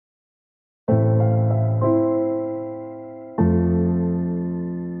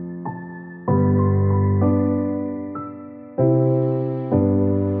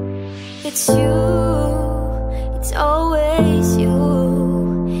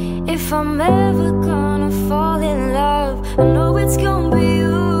I'm ever gonna fall in love, I know it's gonna be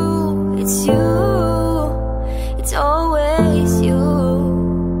you. It's you, it's always you.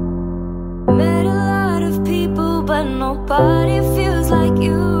 Met a lot of people, but nobody feels like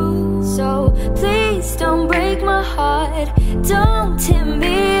you. So please don't break my heart, don't tear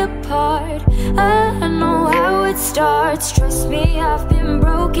me apart. I know how it starts, trust me, I've been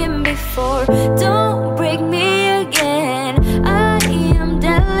broken before. Don't break me again, I am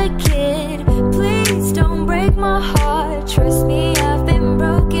delicate. Please don't break my heart, trust me, I've been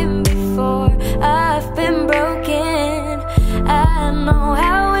broken before. I've been broken. I know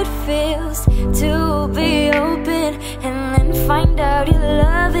how it feels to be open and then find out your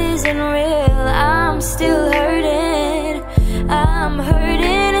love isn't real. I'm still hurting, I'm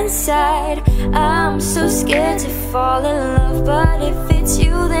hurting inside. I'm so scared to fall in love, but if it's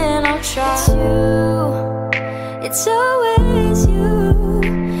you, then I'll try. It's you, it's always you.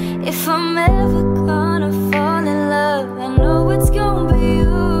 If I'm ever gonna fall in love, I know it's gonna be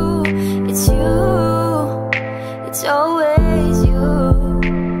you. It's you, it's always you.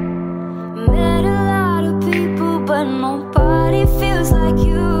 Met a lot of people, but nobody feels like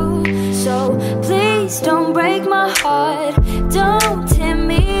you. So please don't break my heart, don't tear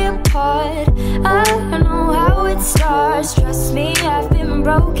me apart. I know how it starts, trust me, I've been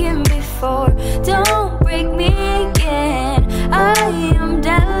broken before. Don't break me again, I am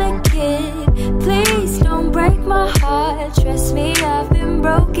delicate. Please don't break my heart, trust me, I've been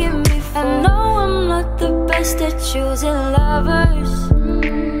broken before. I know I'm not the best at choosing lovers.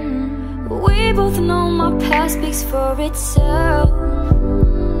 We both know my past speaks for itself.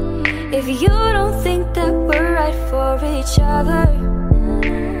 If you don't think that we're right for each other,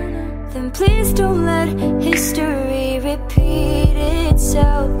 then please don't let history repeat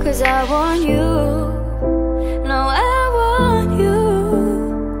itself. 'Cause I want you, no, I want you.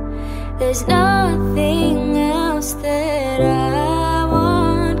 There's nothing else that I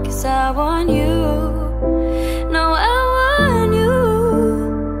want, 'cause I want you, no, I want you.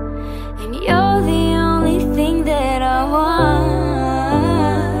 And you're the only thing that I want.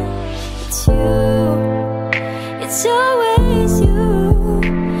 It's you, it's always you.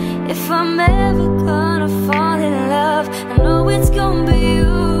 If I'm ever gonna fall in love, I know it's gonna be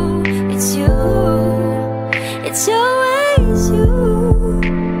you. It's you, it's always you.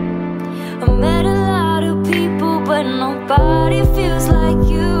 I met a lot of people, but nobody feels like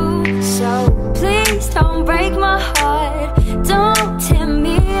you. So please don't break my heart, don't tear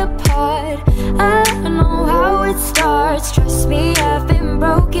me apart. I know how it starts, trust me, I've been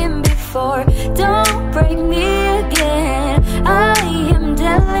broken before. Don't break me again, I am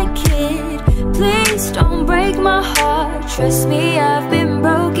delicate. Please don't break my heart, trust me, I've been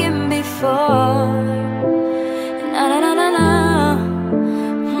broken before.